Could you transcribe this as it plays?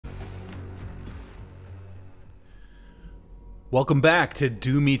Welcome back to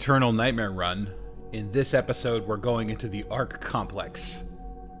Doom Eternal Nightmare Run. In this episode, we're going into the Ark Complex.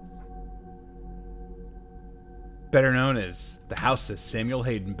 Better known as the house that Samuel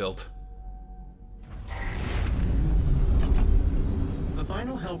Hayden built. The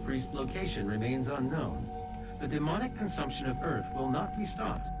final Hell Priest location remains unknown. The demonic consumption of Earth will not be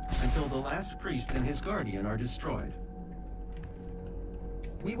stopped until the last priest and his guardian are destroyed.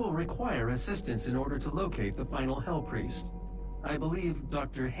 We will require assistance in order to locate the final Hell Priest. I believe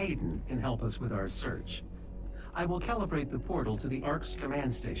Dr. Hayden can help us with our search. I will calibrate the portal to the Ark's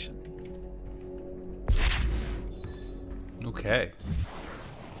command station. Okay.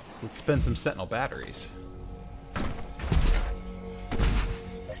 Let's spend some Sentinel batteries.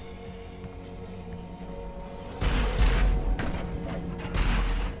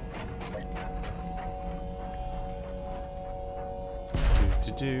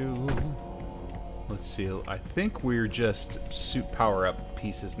 Let's see. I think we're just suit power-up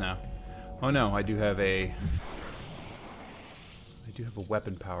pieces now. Oh no, I do have a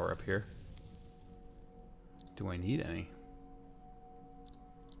weapon power-up here. Do I need any?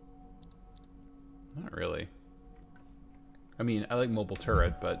 Not really. I mean, I like mobile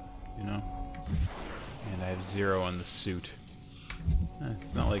turret, but you know. And I have 0 on the suit.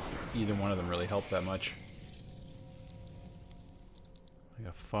 It's not like either one of them really helped that much. I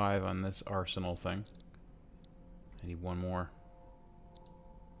got 5 on this arsenal thing. I need 1 more.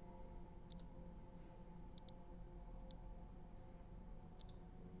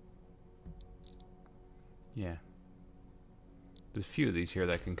 Yeah. There's a few of these here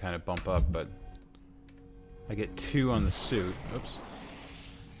that can kind of bump up, but I get 2 on the suit. Oops.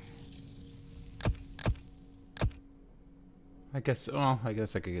 I guess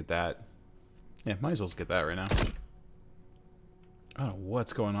I could get that. Yeah, might as well get that right now. I don't know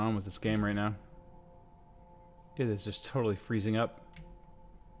what's going on with this game right now. It is just totally freezing up.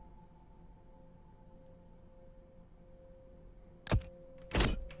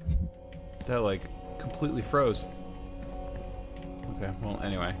 That, like, completely froze. Okay, well,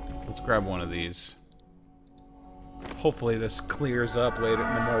 anyway. Let's grab one of these. Hopefully this clears up later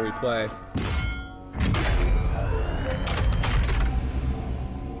the more we play.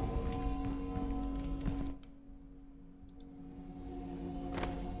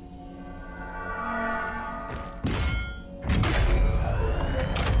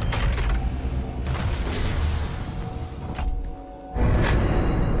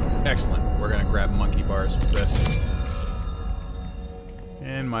 Excellent. We're gonna grab monkey bars with this.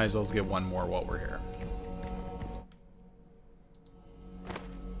 And might as well get 1 more while we're here.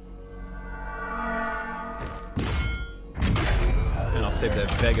 And I'll save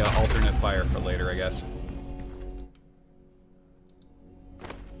that Vega alternate fire for later, I guess.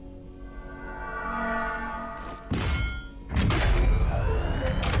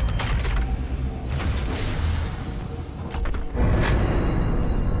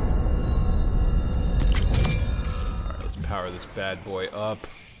 Power this bad boy up.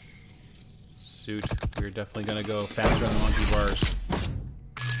 Suit. We're definitely gonna go faster on the monkey bars.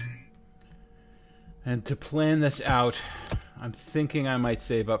 And to plan this out, I'm thinking I might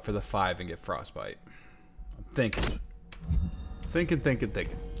save up for the 5 and get frostbite. I'm thinking.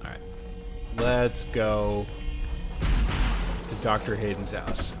 Thinking. Alright. Let's go to Dr. Hayden's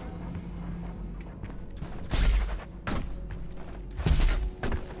house.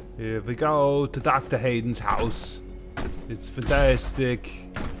 Here we go to Dr. Hayden's house. It's fantastic.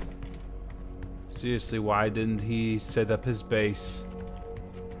 Seriously, why didn't he set up his base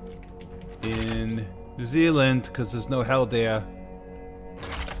in New Zealand? Because there's no hell there.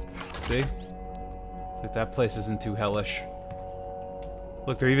 See? It's like that place isn't too hellish.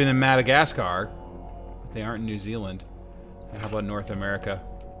 Look, they're even in Madagascar. But they aren't in New Zealand. And how about North America?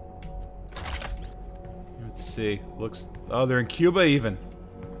 Let's see. Looks... Oh, they're in Cuba even.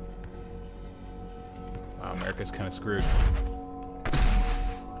 Wow, America's kind of screwed.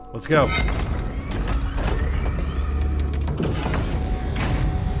 Let's go.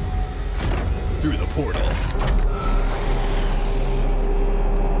 Through the portal.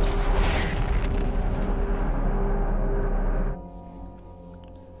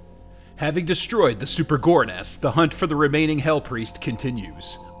 Having destroyed the Super Gorness, the hunt for the remaining Hell Priest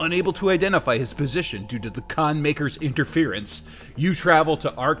continues. Unable to identify his position due to the Con Maker's interference, you travel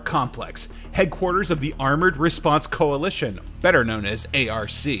to Ark Complex, headquarters of the Armored Response Coalition, better known as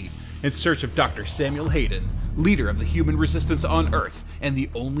ARC, in search of Dr. Samuel Hayden, leader of the human resistance on Earth, and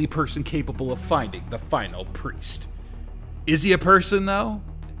the only person capable of finding the final priest. Is he a person, though?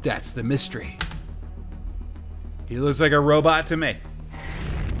 That's the mystery. He looks like a robot to me.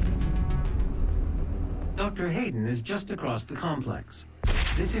 Dr. Hayden is just across the complex.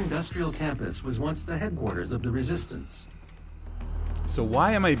 This industrial campus was once the headquarters of the Resistance. So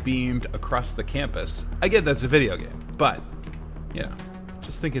why am I beamed across the campus? I get that's a video game, but, you know,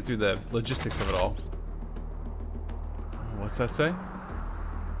 just thinking through the logistics of it all. What's that say?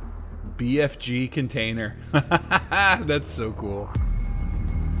 BFG container. That's so cool.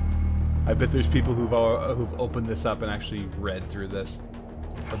 I bet there's people who've opened this up and actually read through this,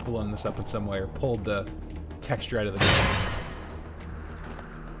 or blown this up in some way, or pulled the texture out of the game.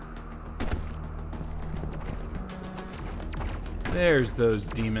 There's those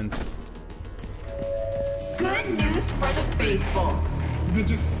demons. Good news for the faithful. The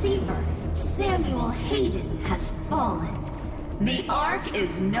deceiver, Samuel Hayden, has fallen. The Ark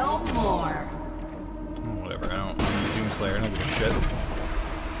is no more. Whatever, I'm a Doomslayer, I don't give a shit.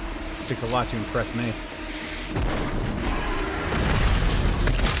 It takes a lot to impress me.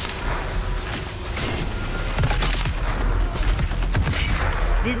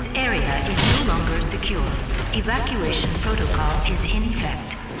 This area is no longer secure. Evacuation protocol is in effect.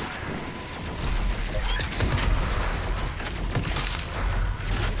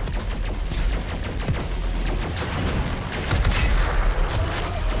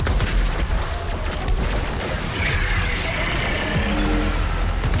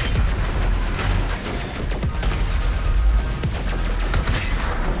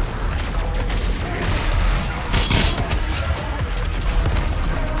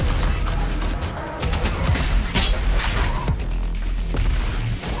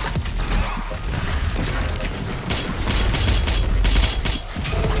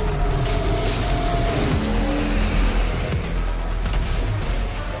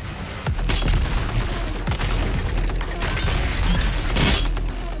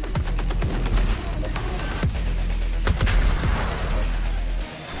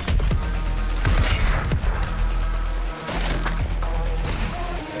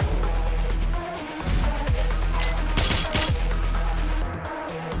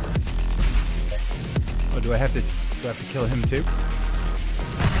 Do I have to kill him too?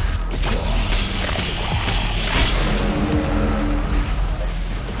 Looks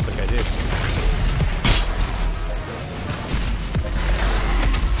like I do.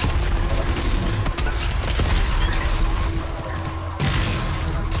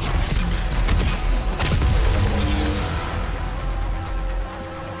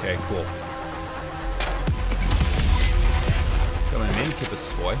 Okay, cool. Got my main kit this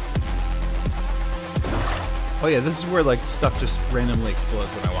boy. Oh yeah, this is where like stuff just randomly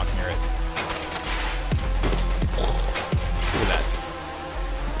explodes when I walk near it. Look at that.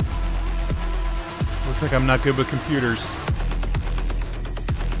 Looks like I'm not good with computers.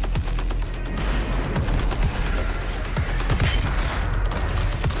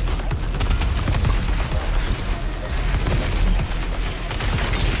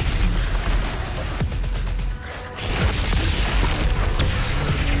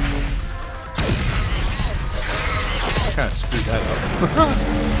 Kind of screwed that up.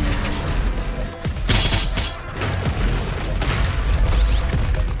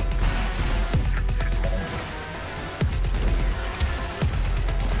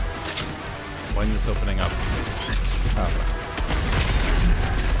 When is this opening up? Oh.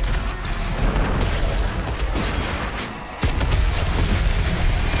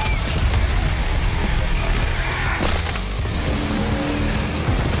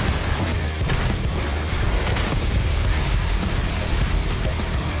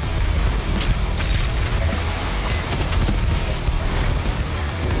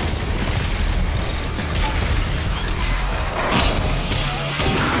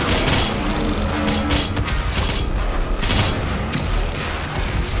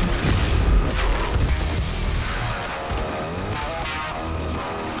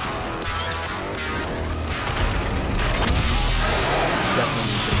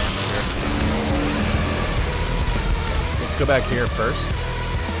 Go back here first.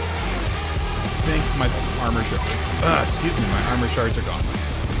 I think my armor shard. Excuse me, my armor shards are gone.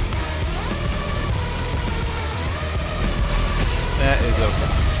 That is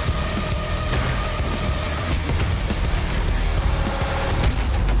okay.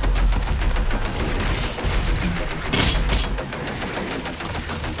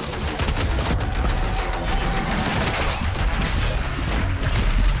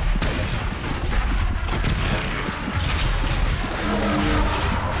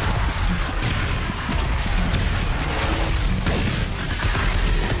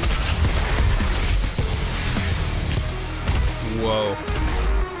 Whoa.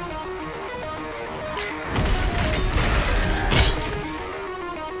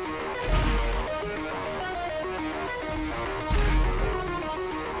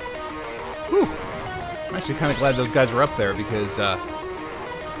 actually kind of glad those guys were up there because that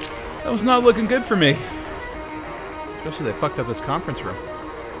was not looking good for me. Especially they fucked up this conference room.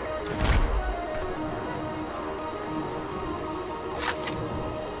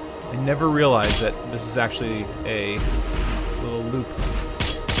 I never realized that this is actually a little loop.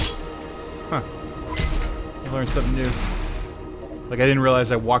 Huh. I learned something new. Like, I didn't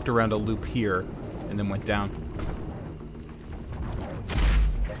realize I walked around a loop here and then went down.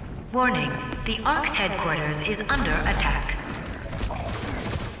 Warning, the Ark's headquarters is under attack.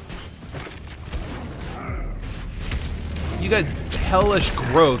 You got hellish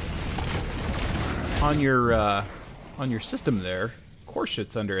growth on your system there. Of course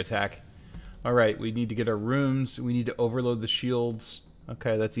it's under attack. Alright, we need to get our rooms. We need to overload the shields.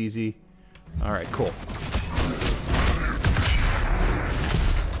 Okay, that's easy. Alright, cool.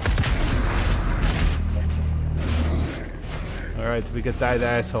 Alright, we could die the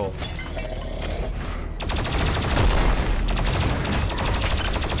asshole.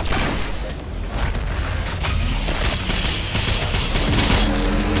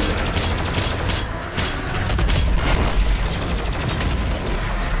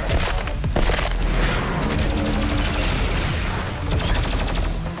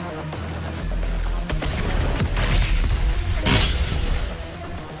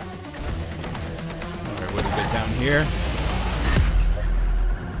 Alright, what do we get down here?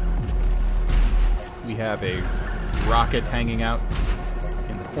 We have a rocket hanging out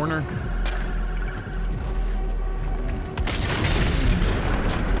in the corner.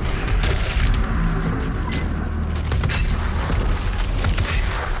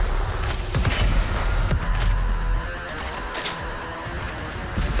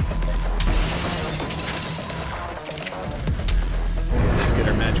 Let's get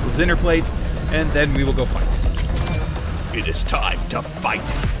our magical dinner plate, and then we will go fight. It is time to fight.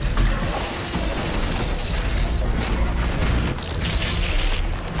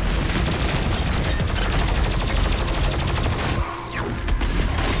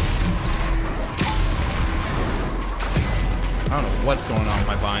 I don't know what's going on with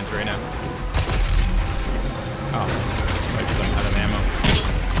my vines right now. Oh, might be some out of ammo.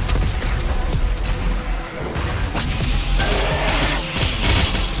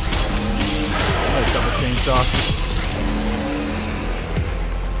 Nice double chainsaw.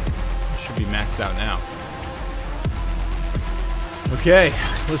 Should be maxed out now. Okay,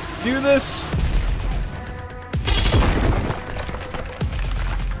 let's do this.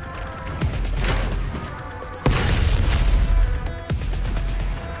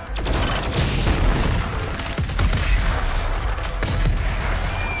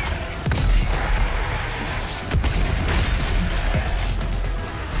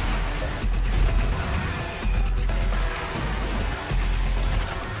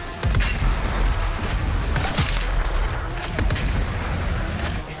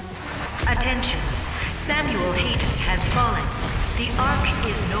 Attention. Samuel Hayden has fallen. The Ark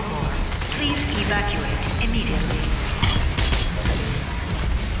is no more. Please evacuate immediately.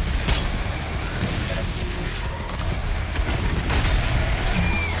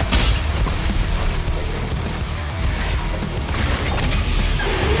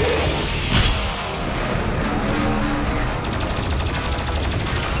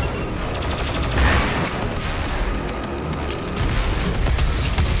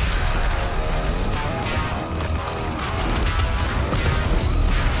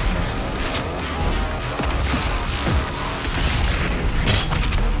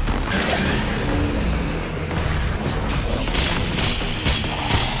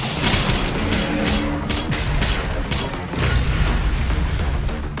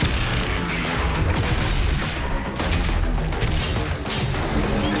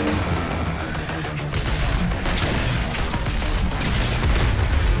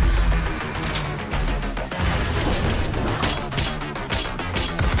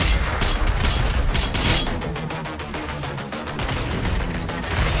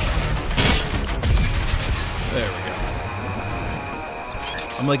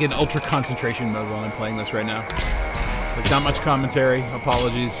 I'm like in ultra concentration mode while I'm playing this right now. Like, not much commentary,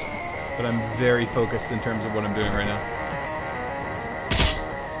 apologies, but I'm very focused in terms of what I'm doing right now.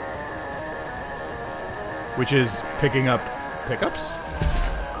 Which is picking up pickups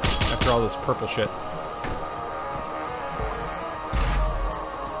after all this purple shit.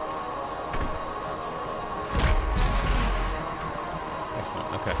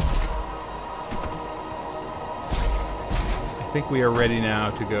 Excellent, okay. I think we are ready now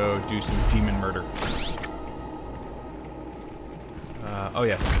to go do some demon murder. Oh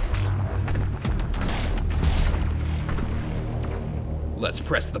yes. Let's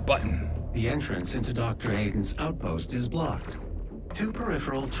press the button. The entrance into Dr. Hayden's outpost is blocked. 2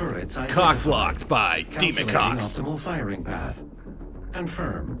 peripheral turrets Cock blocked by Demon calculating Cocks. optimal firing path.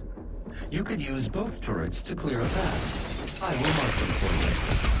 Confirmed. You could use both turrets to clear a path. I will mark them for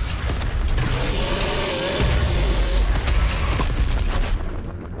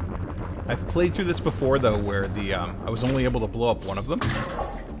you. I've played through this before, though, where the I was only able to blow up one of them.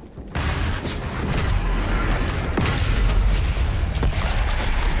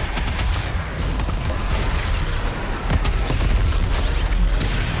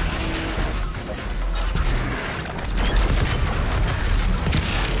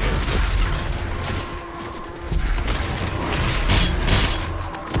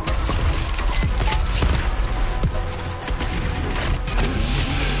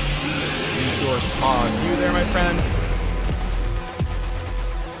 You there, my friend?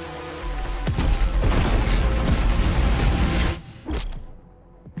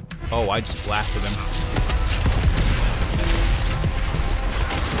 Oh, I just blasted him.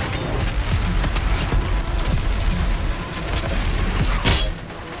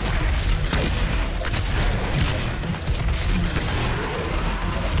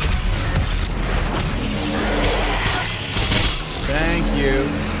 Thank you.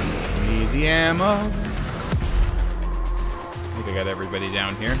 Need the ammo. I think I got everybody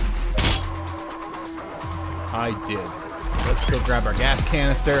down here. I did. Let's go grab our gas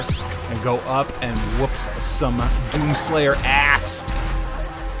canister and go up and whoops some Doomslayer ass.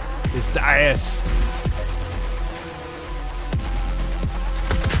 His dice.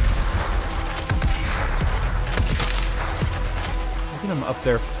 Look at him up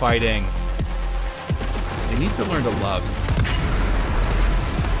there fighting. They need to learn to love.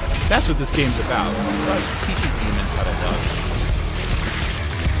 That's what this game's about. It's about teaching demons how to love.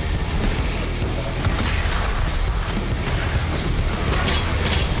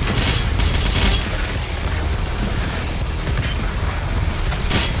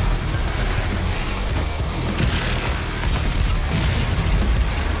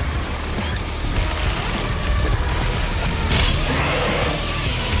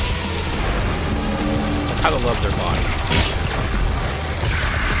 How to love their bodies.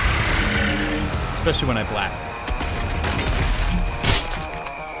 Especially when I blast them.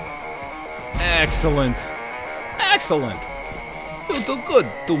 Excellent. Excellent. You do good,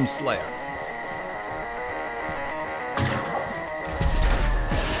 Doomslayer.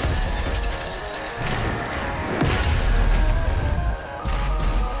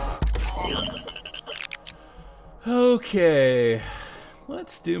 Okay.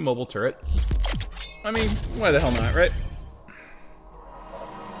 Let's do mobile turret. I mean, why the hell not, right?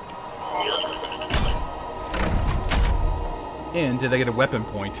 And did I get a weapon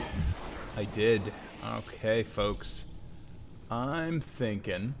point? I did. Okay, folks. I'm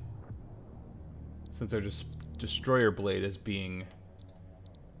thinking, since our destroyer blade is being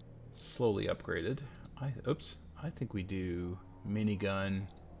slowly upgraded, I think we do minigun,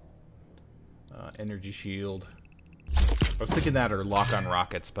 energy shield. I was thinking that or lock on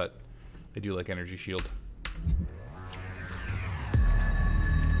rockets, but I do like energy shield.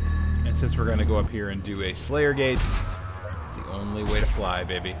 And since we're gonna go up here and do a Slayer gate, it's the only way to fly,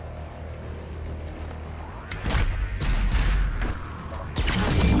 baby.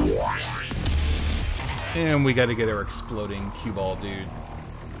 And we gotta get our exploding cue ball dude.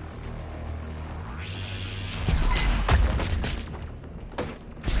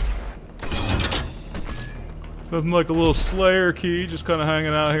 Nothing like a little Slayer key just kind of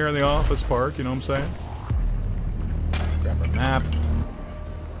hanging out here in the office park, you know what I'm saying? Grab our map.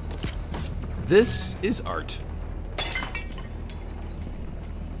 This is art.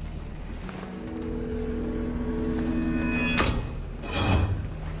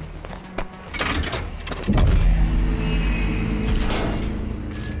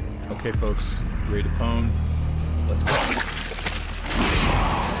 Okay, folks, ready to pwn. Let's go.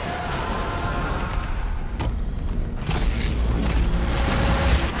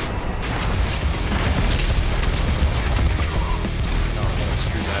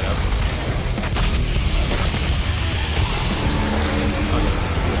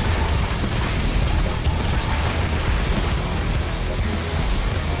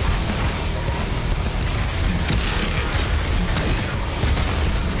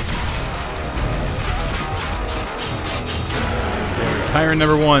 Tyrant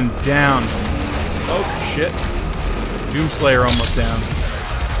number 1 down. Oh shit. Doomslayer almost down.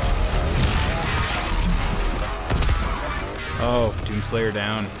 Oh, Doomslayer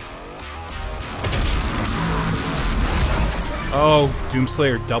down. Oh,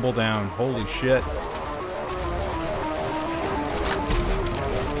 Doomslayer double down. Holy shit.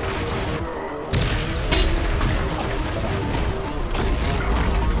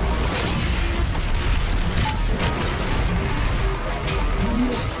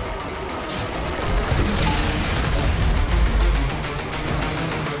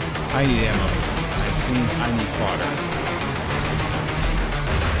 I need ammo. That means I need fodder.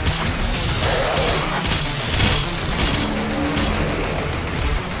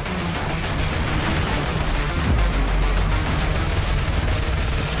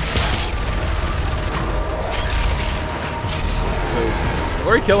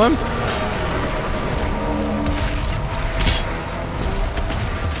 Or kill him.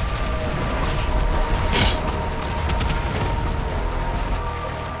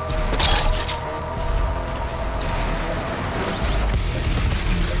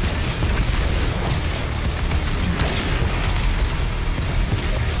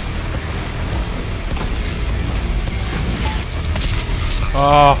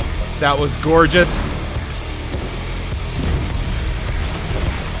 Oh, that was gorgeous.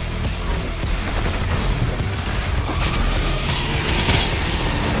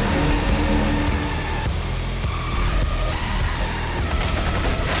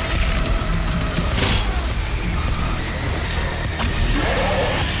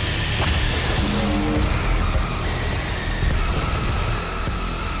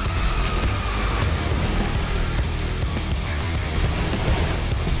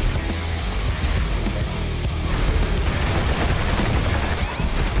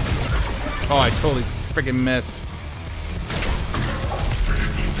 Oh, I totally freaking missed.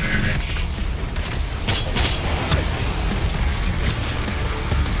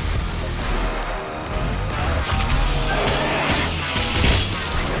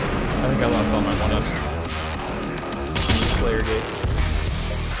 I think I lost all my one-ups. Slayer gates.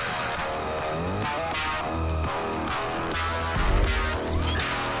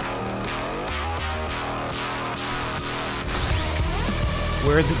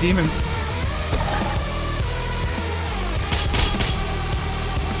 Where are the demons?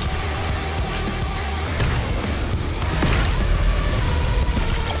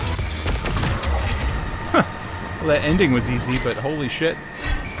 Well, that ending was easy, but holy shit.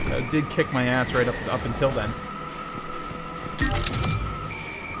 That did kick my ass right up until then.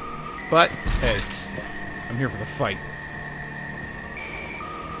 But, hey, I'm here for the fight.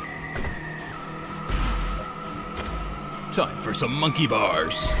 Time for some monkey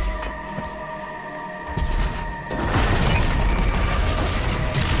bars.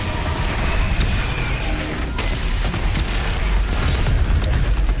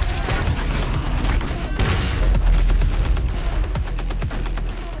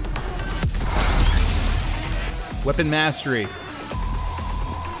 Weapon mastery.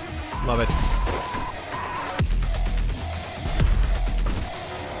 Love it.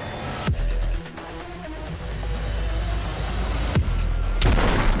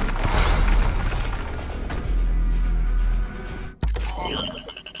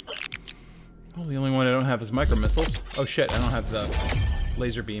 Oh, the only one I don't have is micro missiles. Oh shit, I don't have the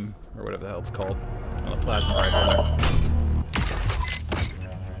laser beam, or whatever the hell it's called, on the plasma rifle there.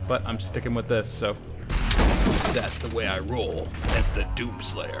 But I'm sticking with this, so that's the way I roll as the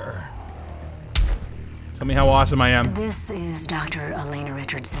Doomslayer. Tell me how awesome I am. This is Dr. Elena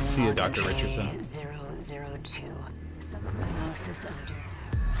Richardson. See you, Dr. Richardson. 002. Some analysis of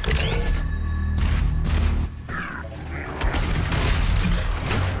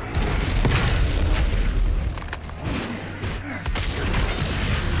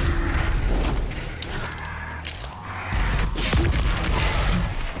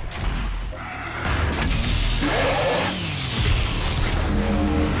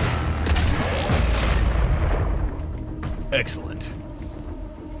Excellent.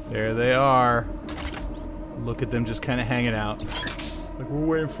 There they are. Look at them just kind of hanging out. Like, we're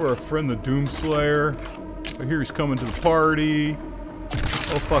waiting for our friend the Doomslayer. I hear he's coming to the party.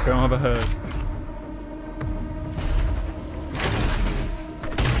 Oh fuck, I don't have a head.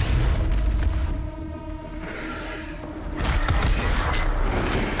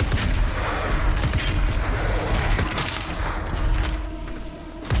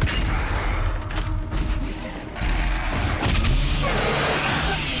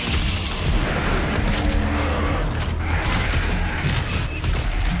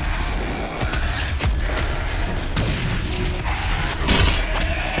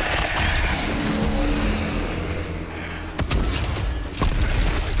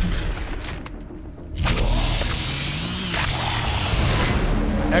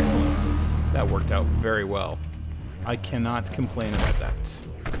 Excellent. That worked out very well. I cannot complain about that.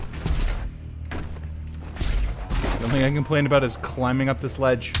 The only thing I can complain about is climbing up this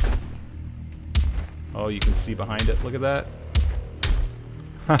ledge. Oh, you can see behind it. Look at that.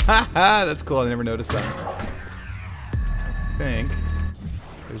 Ha! That's cool. I never noticed that. I think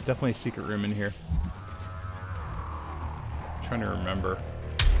there's definitely a secret room in here. I'm trying to remember.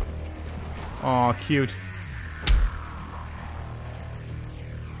 Aw, cute.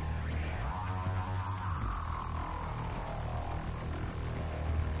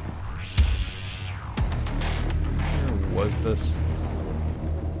 Where was this?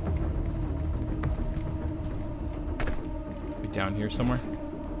 Be down here somewhere?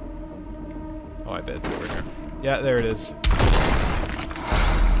 Oh, I bet it's over here. Yeah, there it is.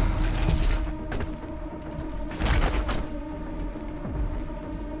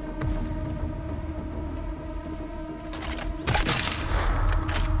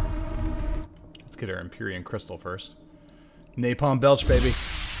 Let's get our Empyrean crystal first. Napalm belch, baby.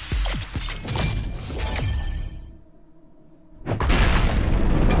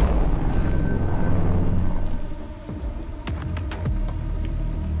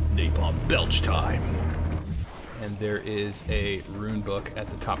 Napalm belch time. And there is a rune book at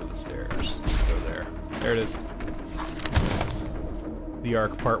the top of the stairs. Let's go there. There it is. The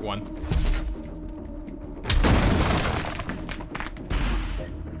Ark, Part 1.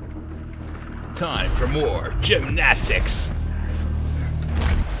 Time for more gymnastics.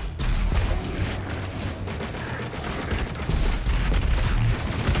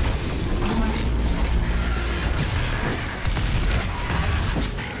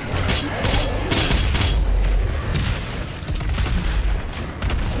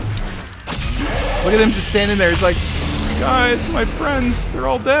 Look at him just standing there. He's like, guys, my friends, they're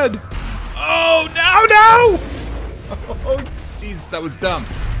all dead. Oh, no, no! Oh, jeez, that was dumb.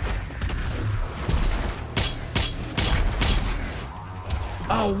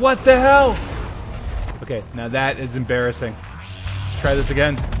 Oh, what the hell? Okay, now that is embarrassing. Let's try this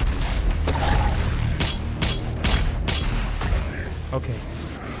again. Okay.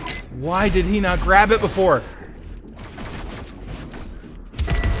 Why did he not grab it before?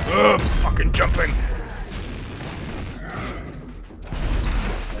 Ugh, fucking jumping.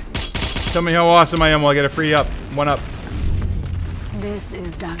 Tell me how awesome I am while I get a free up. 1 up. This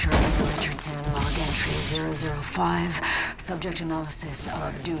is Dr. Elena Richardson, log entry 005, subject analysis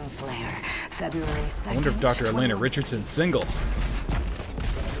of Doomslayer, February 2nd. I wonder if Dr. Elena Richardson's single.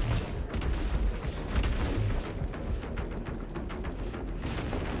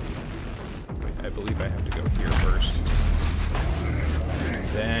 Wait, I believe I have to go here first.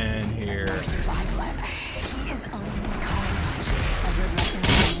 Then here. He is unkind, a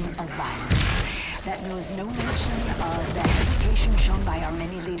relentless being of violence that knows no mention of the hesitation shown by our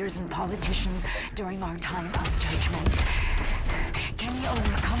many leaders and politicians during our time of judgment. Can he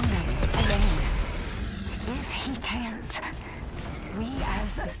overcome them alone? If he can't, we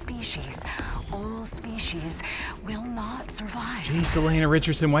as a species, all species, will not survive. Jeez, Elena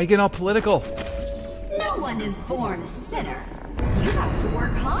Richardson, why are you getting all political? No one is born a sinner. You have to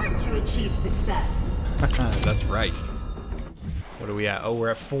work hard to achieve success. That's right. What are we at? Oh,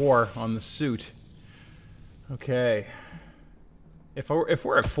 we're at 4 on the suit. Okay. If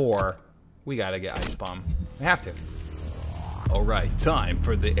we're at 4, we gotta get Ice Bomb. We have to. Alright, time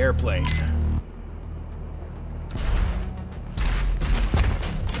for the airplane.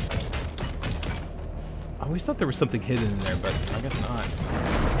 I always thought there was something hidden in there, but I guess not.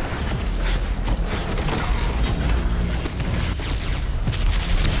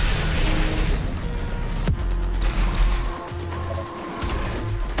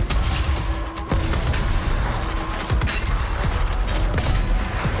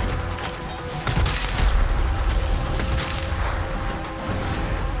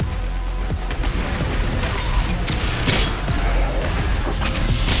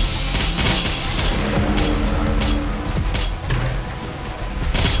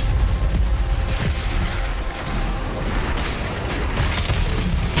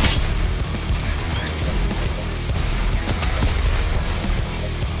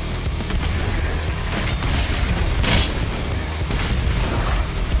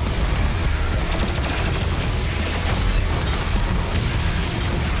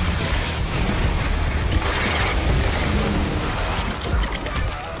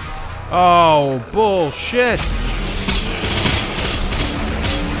 Oh, bullshit!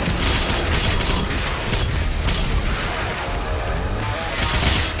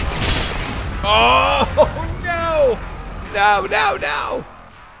 Oh, no! No, no, no!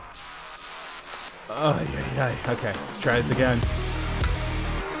 Oh, yeah. Okay, let's try this again.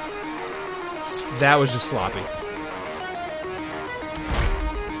 That was just sloppy.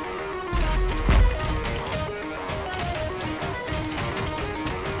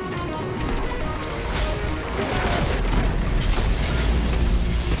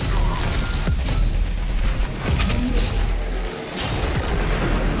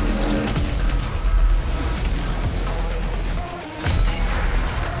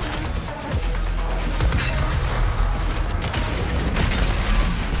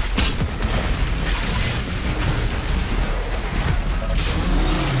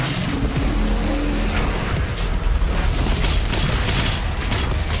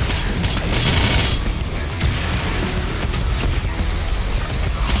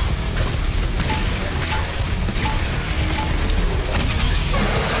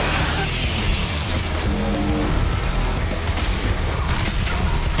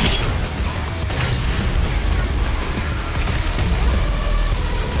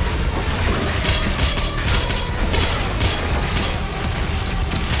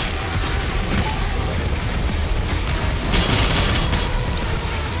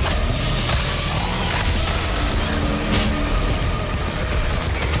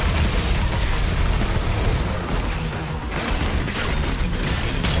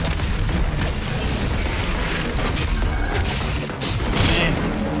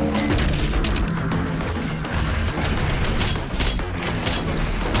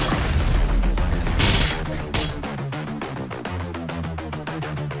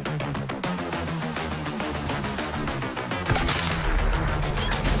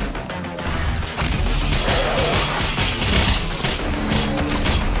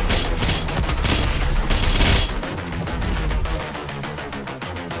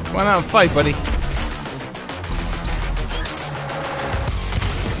 Come on out and fight, buddy.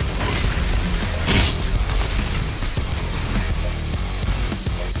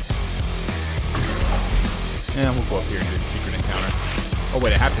 Yeah, we'll go up here and do the secret encounter. Oh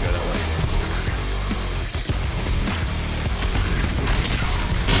wait, I have to go that way.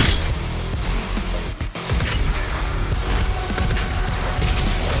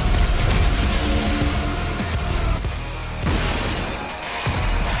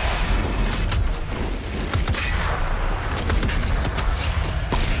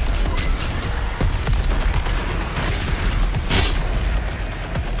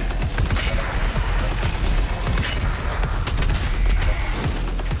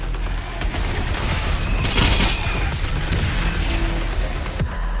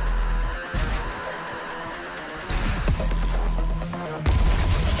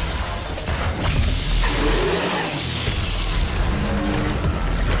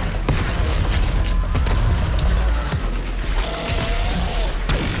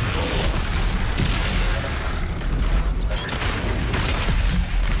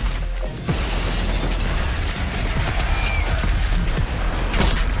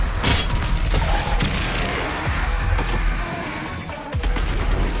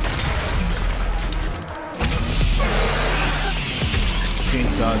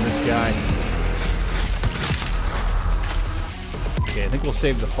 On this guy. Okay, I think we'll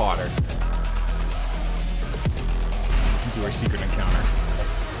save the fodder. Do our secret encounter.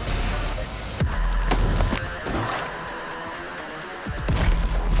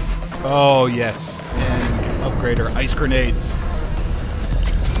 Oh, yes. And upgrade our ice grenades.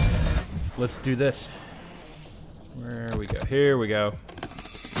 Let's do this. Where we go? Here we go.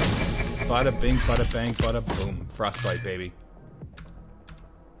 Bada bing, bada bang, bada boom. Frostbite, baby.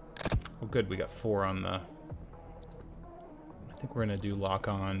 Oh, good. We got 4 on the... I think we're going to do lock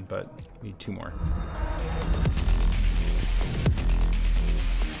on, but we need 2 more.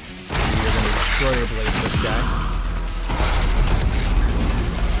 We're going to destroy your blade with this guy.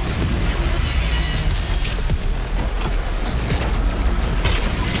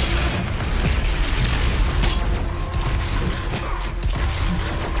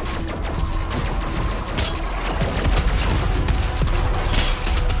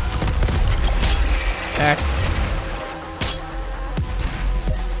 Axe.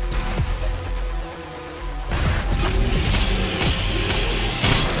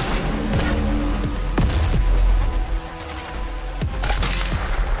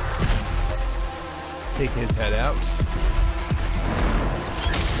 Take his head out.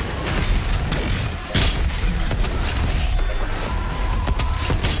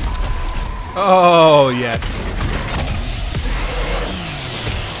 Oh, yes.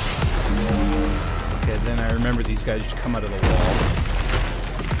 Okay, then I remember these guys just come out of the wall.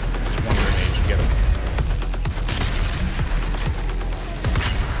 Just one grenade should get them.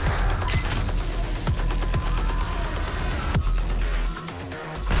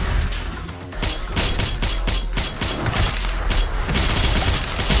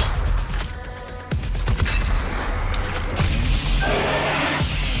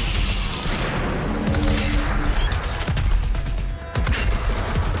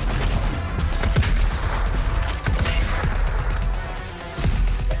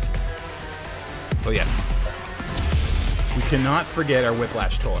 Oh yes. We cannot forget our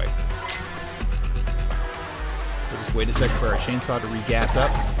whiplash toy. We'll just wait a sec for our chainsaw to regas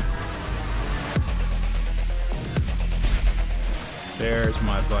up. There's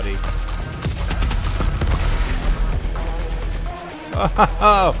my buddy.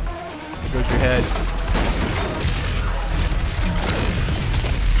 Oh! Goes your head.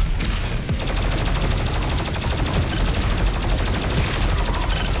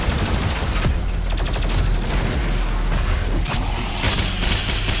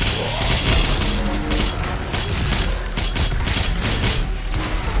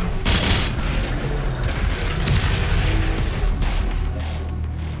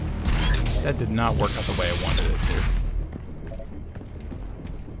 That did not work out the way I wanted it to.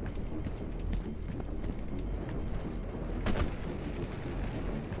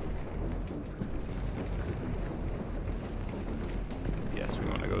 Yes, we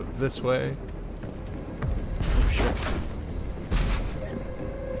want to go this way. Oh shit.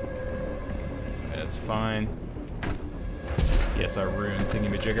 That's fine. Yes, our rune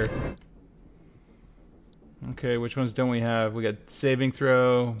thingy-majigger. Okay, which ones don't we have? We got saving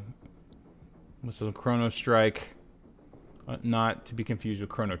throw. What's the Chrono Strike? Not to be confused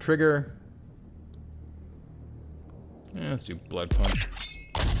with Chrono Trigger. Yeah, let's do Blood Punch.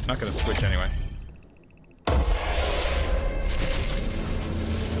 Not gonna switch anyway.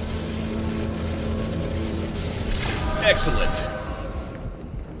 Excellent.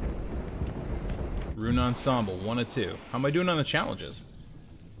 Rune Ensemble, 1 of 2. How am I doing on the challenges?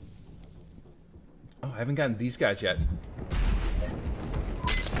 Oh, I haven't gotten these guys yet.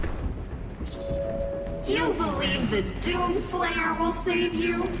 You believe the Doomslayer will save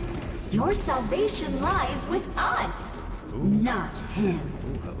you? Your salvation lies with us, not him.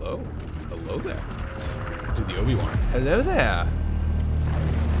 Ooh, hello. Hello there. To the Obi-Wan. Hello there.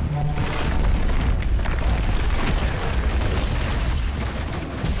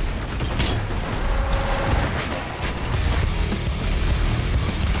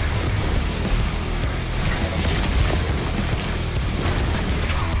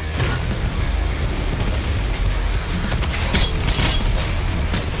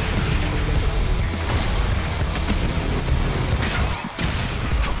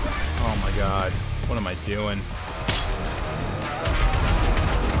 What am I doing?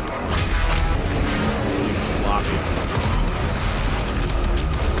 Sloppy.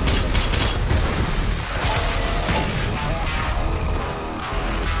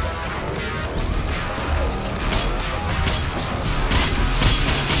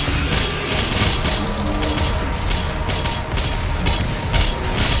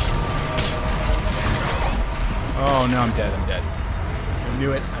 Oh no, I'm dead. I'm dead. I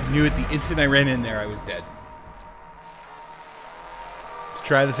knew it. I knew it the instant I ran in there, I was dead. Let's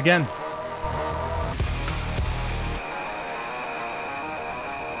try this again.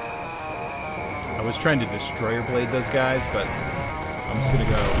 I was trying to destroyer blade those guys, but I'm just gonna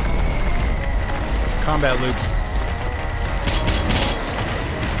go combat loop.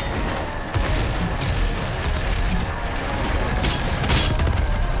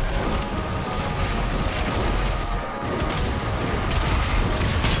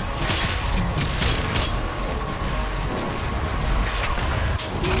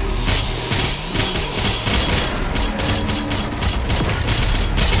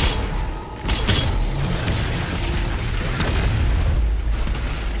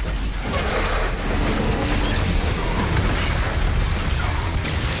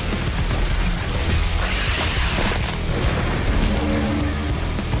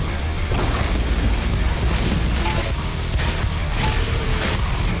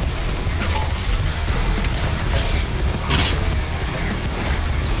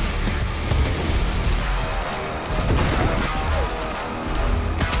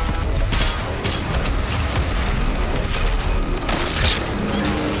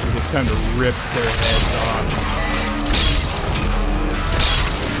 Time to rip their heads off.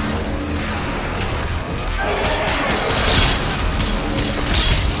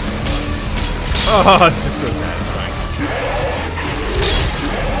 Oh, it's just so satisfying.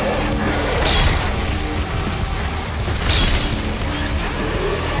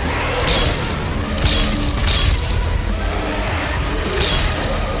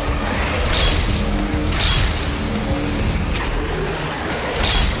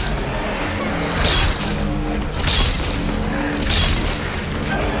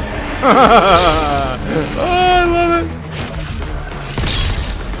 Oh, I love it.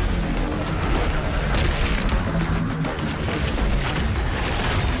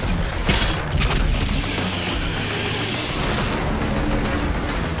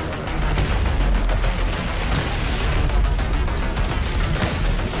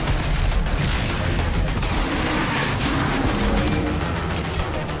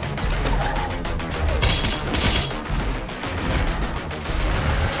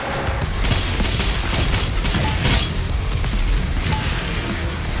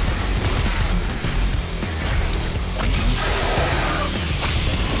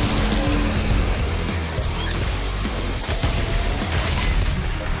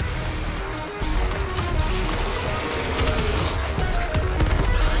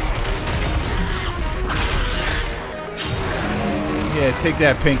 Yeah, take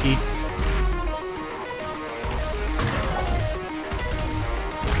that, Pinky.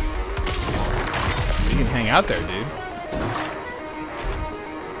 You can hang out there, dude.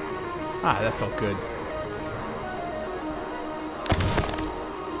 Ah, that felt good.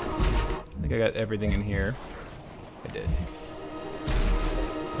 I think I got everything in here. I did.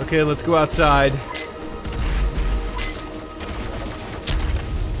 Okay, let's go outside.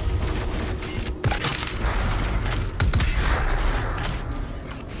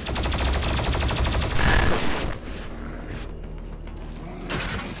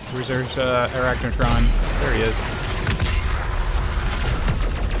 There's Arachnotron. There he is.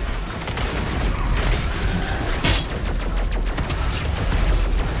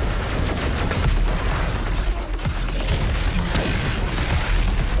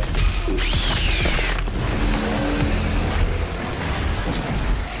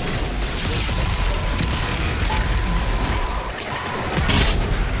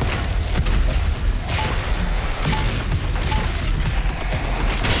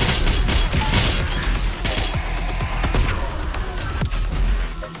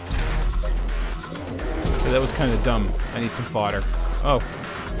 Okay, that was kind of dumb. I need some fodder. Oh.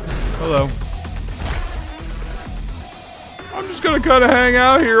 Hello. I'm just gonna kind of hang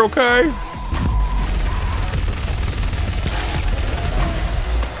out here, okay?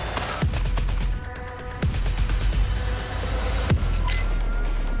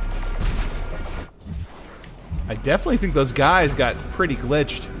 I definitely think those guys got pretty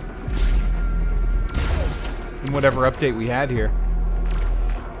glitched in whatever update we had here.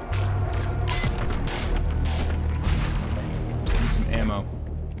 Need some ammo.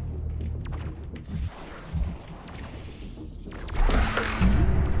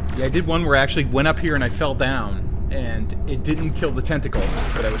 Yeah, I did one where I actually went up here and I fell down, and it didn't kill the tentacle,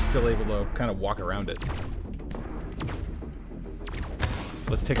 but I was still able to kind of walk around it.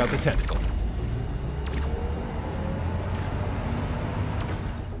 Let's take out the tentacle.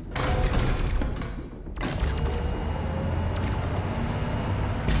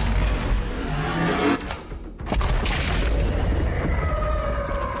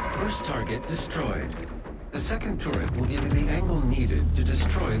 Target destroyed. The second turret will give you the angle needed to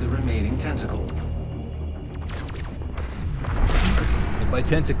destroy the remaining tentacle. And by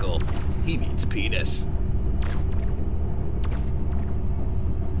tentacle, he means penis.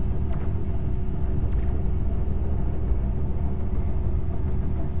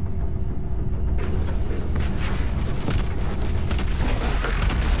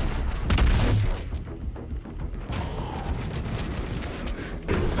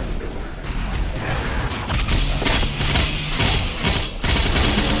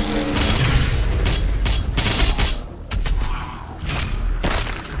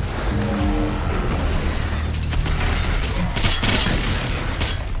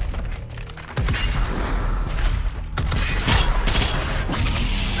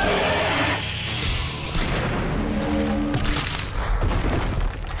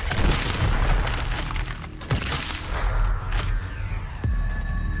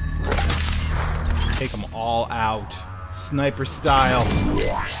 Take them all out. Sniper style.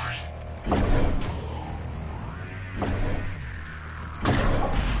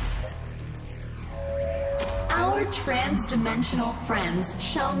 Our trans-dimensional friends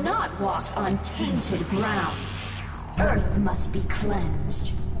shall not walk on tainted ground. Earth must be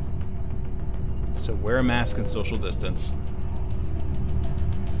cleansed. So wear a mask and social distance.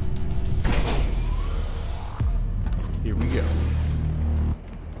 Here we go.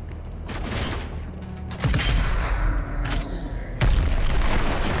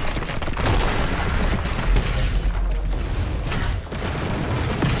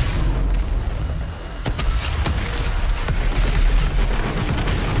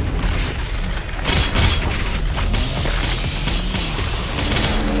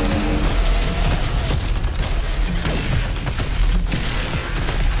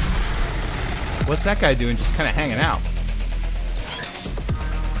 What's that guy doing? Just kind of hanging out.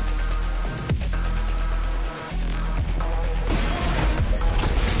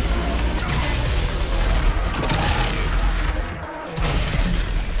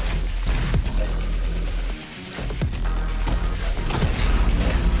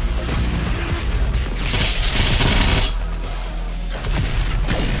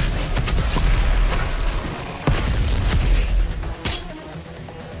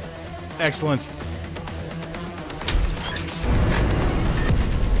 Excellent.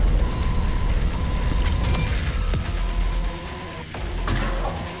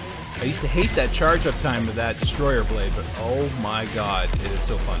 I used to hate that charge up time of that destroyer blade, but oh my god, it is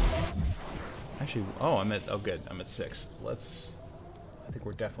so fun. Actually, oh good, I'm at 6. I think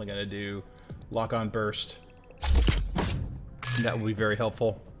we're definitely gonna do lock on burst. That will be very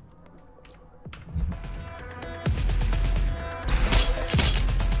helpful.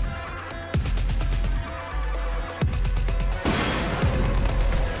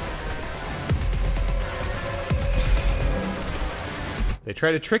 They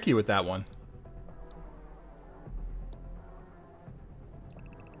try to trick you with that one.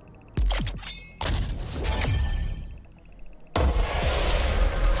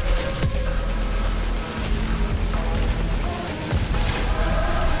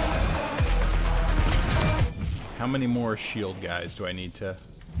 How many more shield guys do I need to...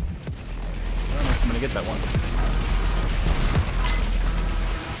 I don't know if I'm gonna get that one.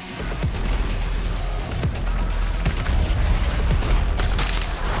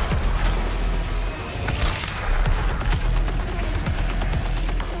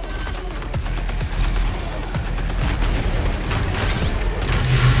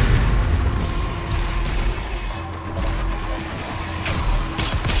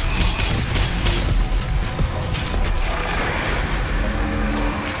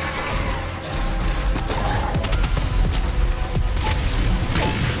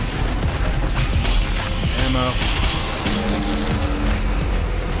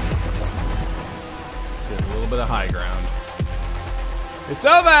 the high ground. It's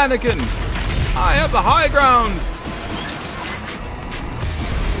over, Anakin! I have the high ground!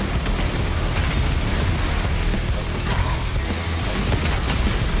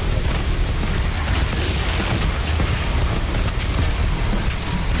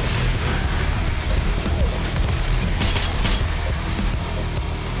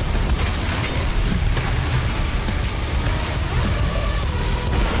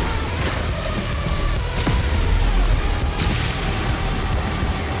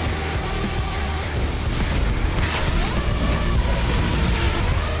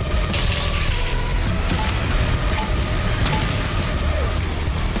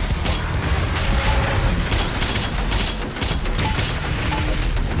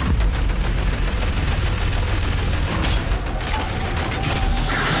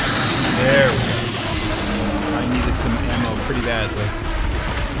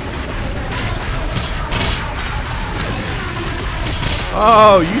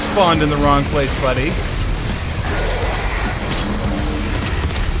 Oh, you spawned in the wrong place, buddy.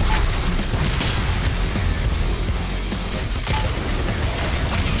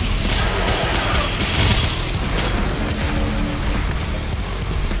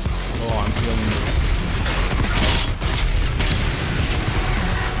 Oh, I'm feeling you.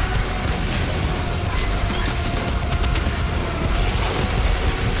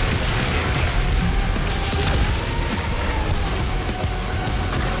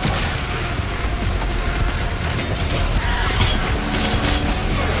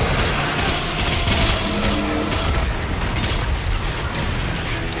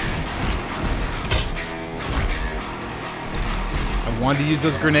 I wanted to use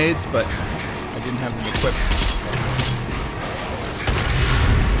those grenades, but I didn't have them equipped.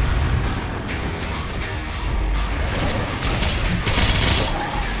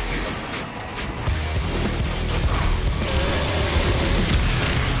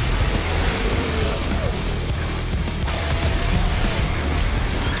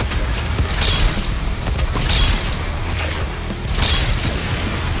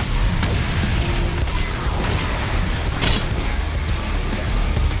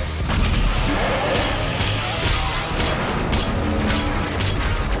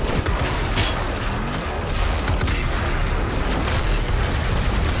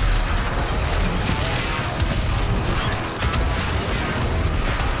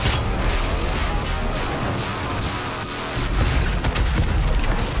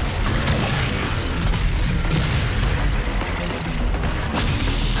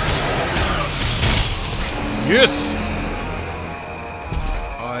 Yes!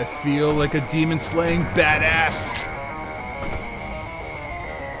 I feel like a demon-slaying badass.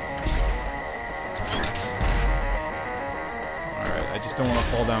 Alright, I just don't want to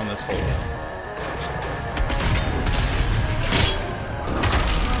fall down this hole.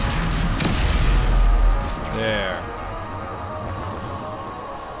 There.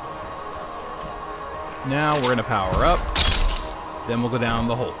 Now we're going to power up. Then we'll go down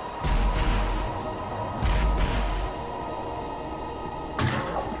the hole.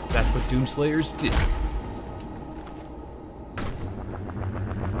 That's what Doomslayers do.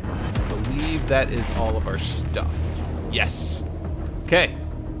 I believe that is all of our stuff. Yes. Okay.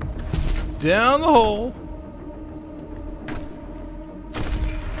 Down the hole.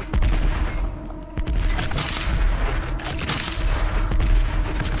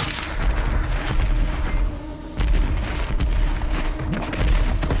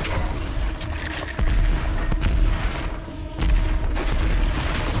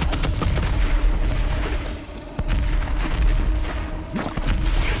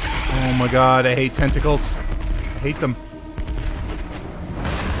 Oh my god, I hate tentacles. I hate them.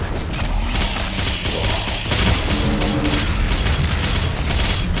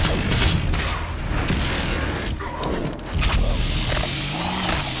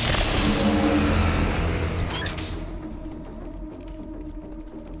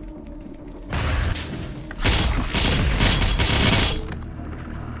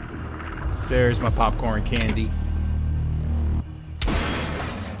 There's my popcorn candy.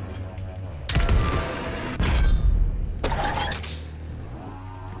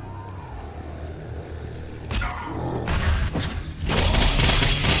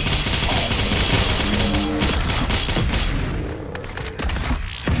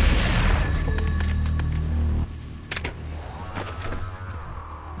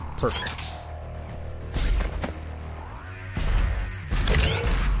 Perfect.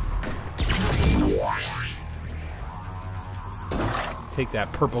 Take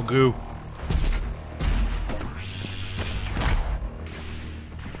that purple goo.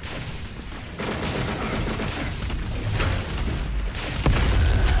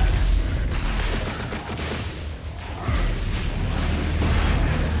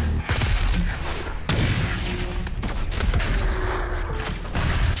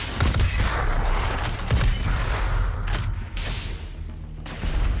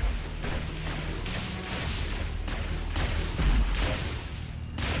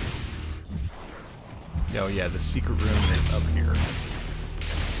 yeah, the secret room is up here.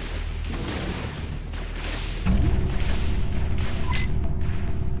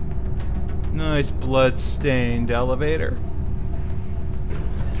 Nice blood-stained elevator.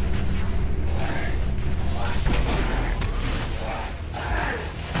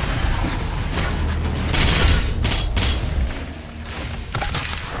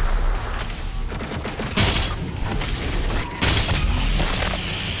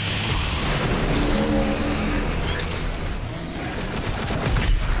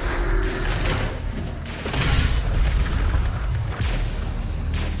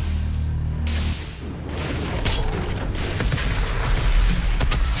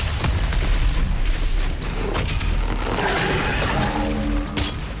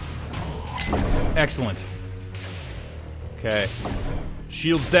 Excellent. Okay.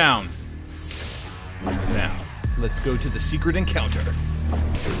 Shields down. Now, let's go to the secret encounter.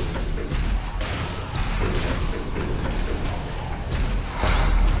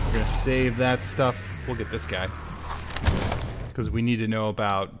 We're gonna save that stuff. We'll get this guy. Because we need to know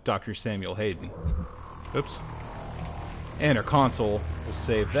about Dr. Samuel Hayden. Oops. And our console. We'll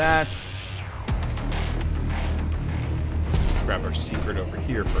save that. Grab our secret over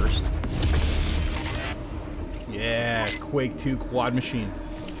here first. Yeah, Quake 2 quad machine.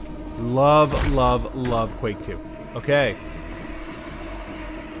 Love, love, love Quake 2. Okay.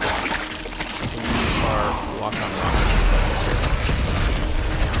 Our lock on rocket.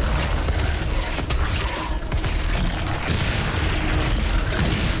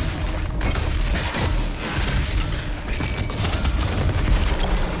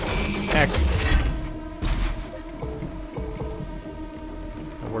 Excellent.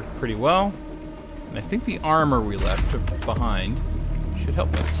 That worked pretty well. And I think the armor we left behind should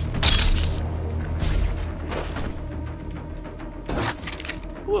help us.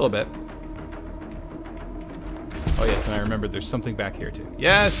 A little bit. Oh yes, and I remember there's something back here too.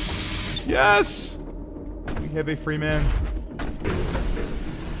 Yes! Yes! We have a free man.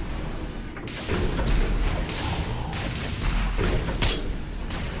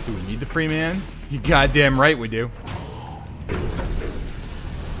 Do we need the free man? You goddamn right we do.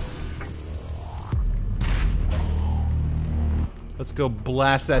 Let's go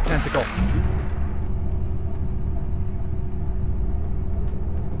blast that tentacle.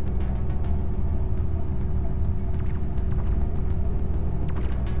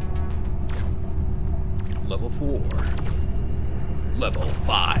 Level 4. Level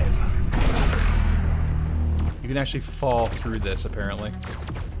 5. You can actually fall through this, apparently.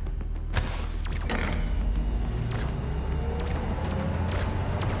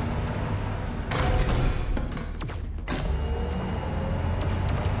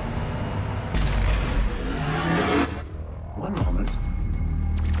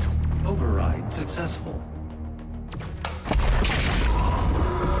 Successful.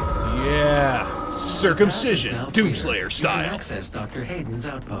 Yeah, circumcision, Doomslayer style. You can access Dr. Hayden's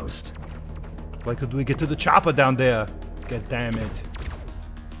outpost. Why could we get to the chopper down there? God damn it.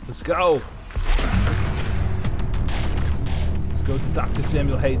 Let's go. Let's go to Dr.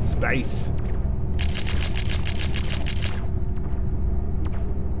 Samuel Hayden's base.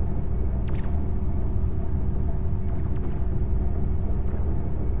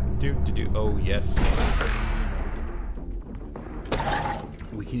 Oh, yes.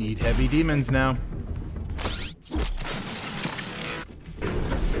 We can eat heavy demons now.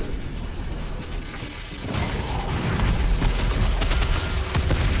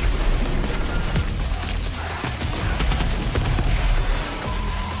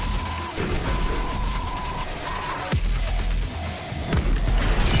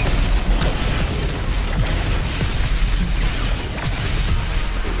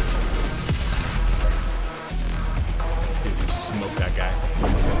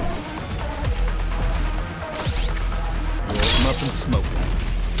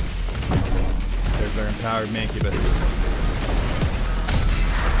 Mancubus.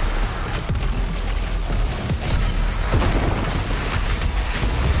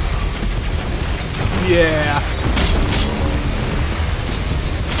 Yeah.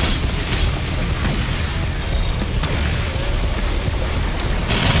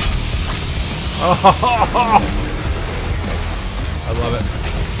 Oh, I love it.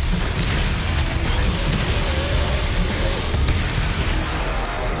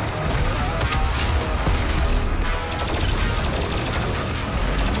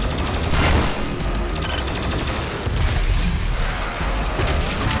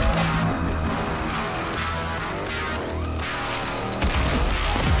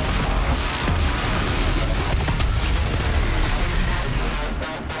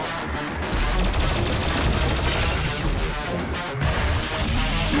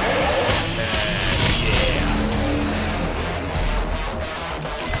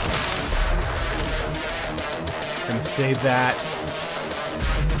 save that.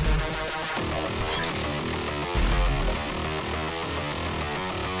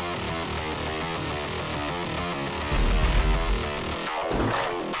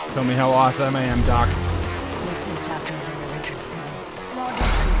 Tell me how awesome I am, Doc. This is Dr. Richardson.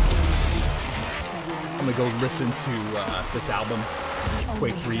 I'm gonna go listen to this album.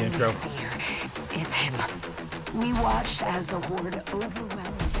 Quick re-intro. Is him. We watched as the horde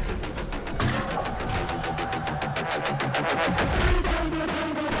overwhelmed.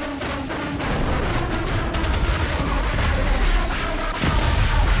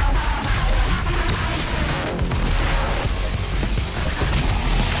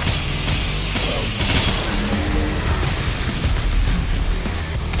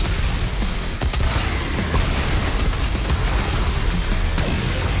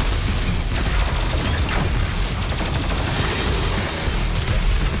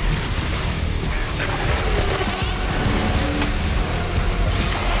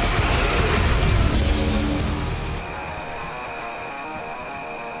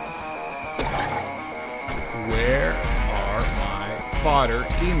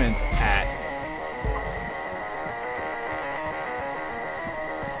 Demons at.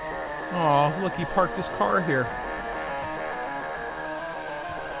 Oh, look, he parked his car here.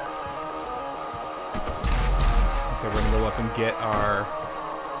 Okay, we're gonna go up and get our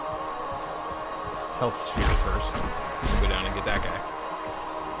health sphere first. We're gonna go down and get that guy.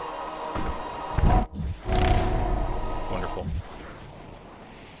 Wonderful.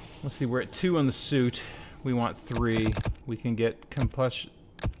 Let's see, we're at 2 on the suit. We want 3. We can get combustion.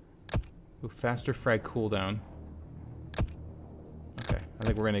 Ooh, faster frag cooldown. Okay, I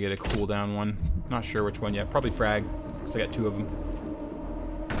think we're gonna get a cooldown one. Not sure which one yet. Probably frag, because I got 2 of them.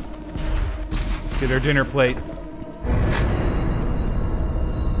 Let's get our dinner plate.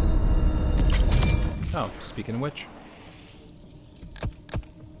 Oh, speaking of which.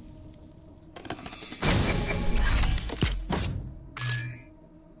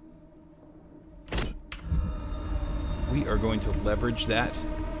 We are going to leverage that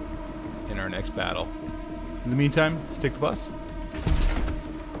in our next battle. In the meantime, let's take the bus. I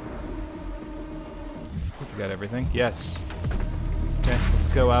think we got everything. Yes. Okay, let's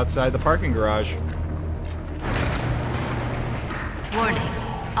go outside the parking garage. Warning.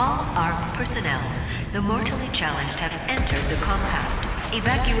 All ARC personnel, the mortally challenged, have entered the compound.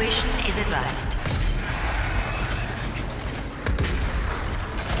 Evacuation is advised.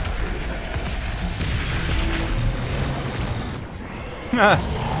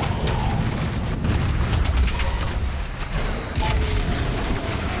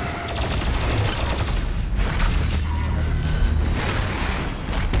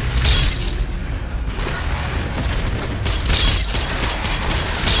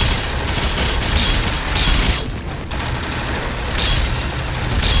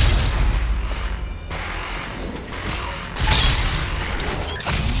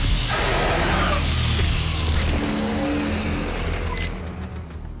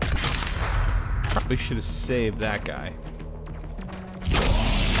 We should have saved that guy.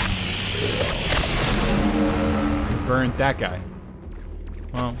 Burned that guy.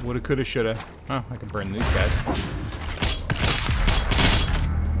 Well, woulda, coulda, shoulda. Oh, I can burn these guys.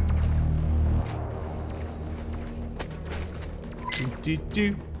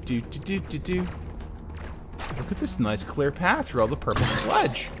 Do. Look at this nice clear path through all the purple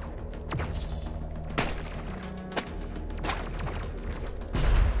sludge.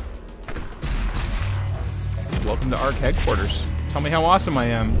 Welcome to ARC headquarters. Tell me how awesome I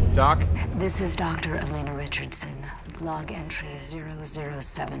am, Doc. This is Dr. Elena Richardson. Log entry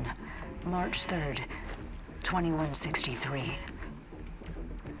 007. March 3rd, 2163.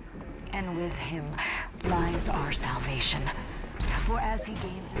 And with him lies our salvation. For as he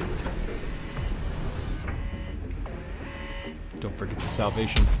gains his strength... Don't forget the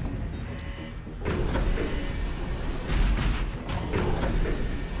salvation.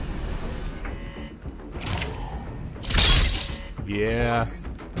 Yeah,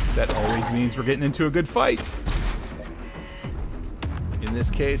 that always means we're getting into a good fight. In this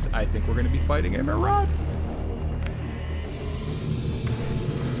case, I think we're going to be fighting a marauder.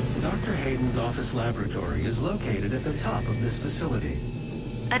 Dr. Hayden's office laboratory is located at the top of this facility.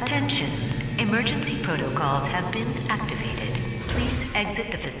 Attention. Emergency protocols have been activated. Please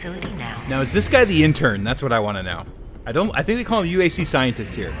exit the facility now. Now, is this guy the intern? That's what I want to know. I think they call him UAC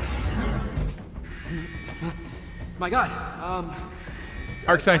scientist here. My God,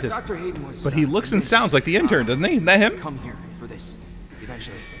 ARC scientist. Dr. Hayden was, but he looks and sounds like the intern, doesn't he? Isn't that him? Come here for this,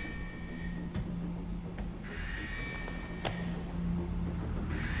 eventually.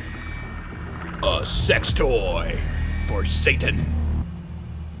 A sex toy. for Satan.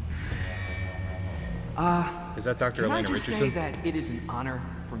 Is that Dr. Can I Elena just Richardson? say that it is an honor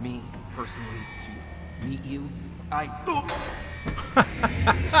for me, personally, to meet you? I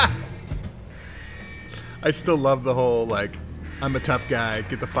still love the whole, like, I'm a tough guy,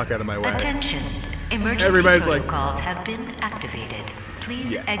 get the fuck out of my way. Attention. Emergency Everybody's like- protocols have been activated.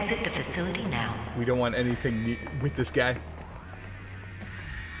 Please Yeah. exit the facility now. We don't want anything with this guy.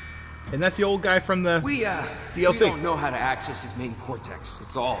 And that's the old guy from the We DLC. don't know how to access his main cortex.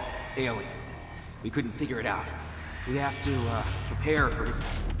 It's all alien. We couldn't figure it out. We have to prepare for his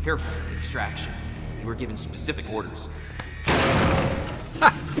careful extraction. We were given specific orders.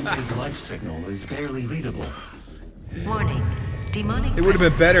 His life signal is barely readable. Warning. Demonic. It would have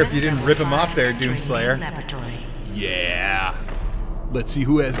been better if you presence didn't rip him level off there, 5 entering Doomslayer. Laboratory. Yeah. Let's see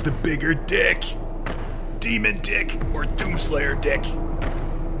who has the bigger dick. Demon dick or Doomslayer dick.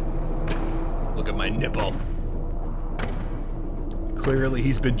 Look at my nipple. Clearly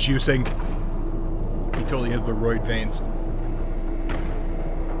he's been juicing. He totally has the roid veins.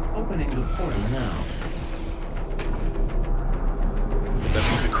 Opening the portal now. That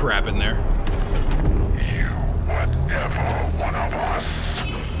piece of crap in there. You were never one of us.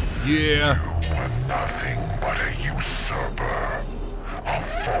 Yeah. You were nothing but a usurper, a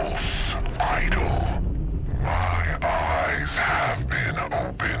false idol. My eyes have been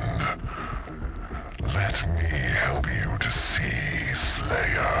opened. Let me help you to see,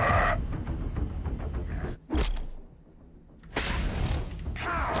 Slayer.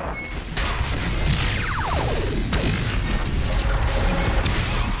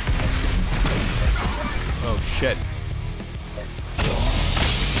 Oh shit.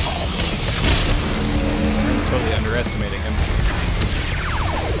 I'm totally underestimating him.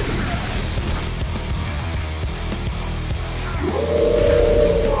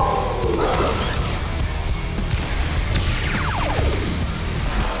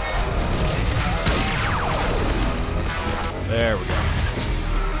 There we go.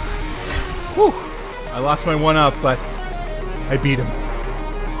 Whew. I lost my one up, but I beat him.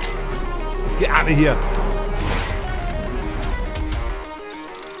 Let's get out of here.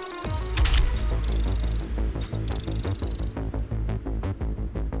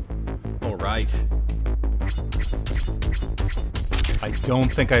 All right. I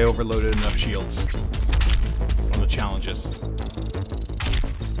don't think I overloaded enough shields on the challenges.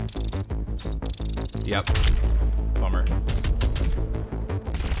 Yep. Bummer.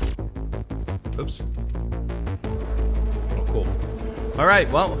 Oops. Oh, cool. All right,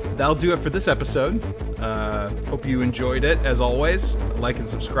 well, that'll do it for this episode. Hope you enjoyed it. As always, like and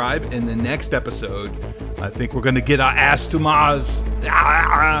subscribe. In the next episode, I think we're going to get our ass to Mars.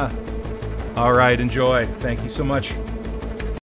 All right, enjoy. Thank you so much.